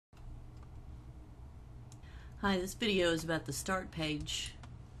Hi, this video is about the start page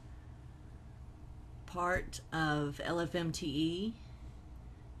part of LFMTE.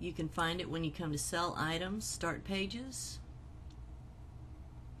 You can find it when you come to Sell Items, Start Pages.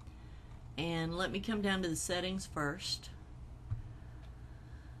 And let me come down to the settings first.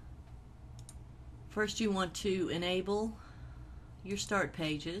 First, you want to enable your start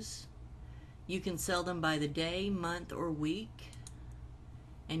pages. You can sell them by the day, month, or week.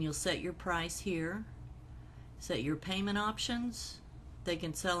 And you'll set your price here. Set your payment options. They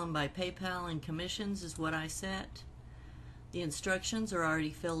can sell them by PayPal and commissions is what I set. The instructions are already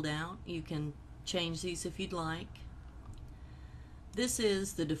filled out. You can change these if you'd like. This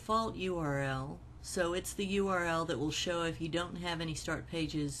is the default URL, so it's the URL that will show if you don't have any start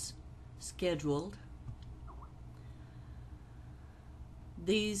pages scheduled.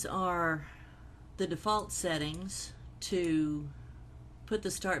 These are the default settings to put the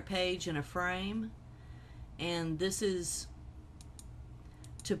start page in a frame. And this is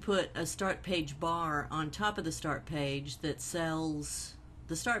to put a start page bar on top of the start page that sells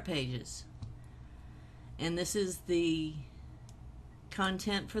the start pages. And this is the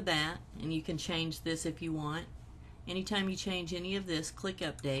content for that, and you can change this if you want. Anytime you change any of this, click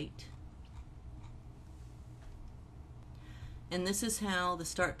Update. And this is how the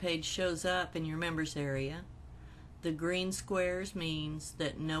start page shows up in your members area. The green squares means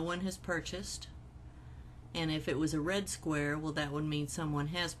that no one has purchased. And if it was a red square, well, that would mean someone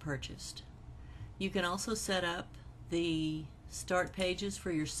has purchased. You can also set up the start pages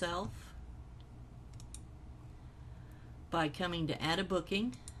for yourself by coming to Add a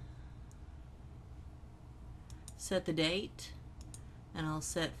Booking, set the date, and I'll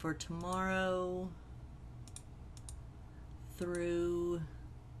set for tomorrow through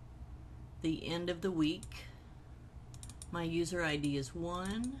the end of the week. My user ID is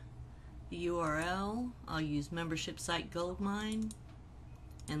 1. The URL, I'll use membership site Goldmine,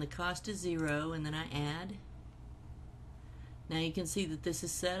 and the cost is 0, and then I add. Now you can see that this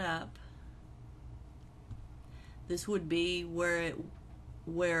is set up. This would be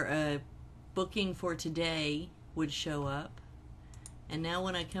where a booking for today would show up. And now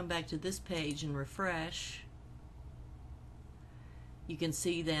when I come back to this page and refresh, you can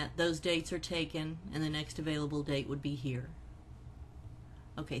see that those dates are taken and the next available date would be here.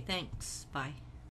 Okay, thanks. Bye.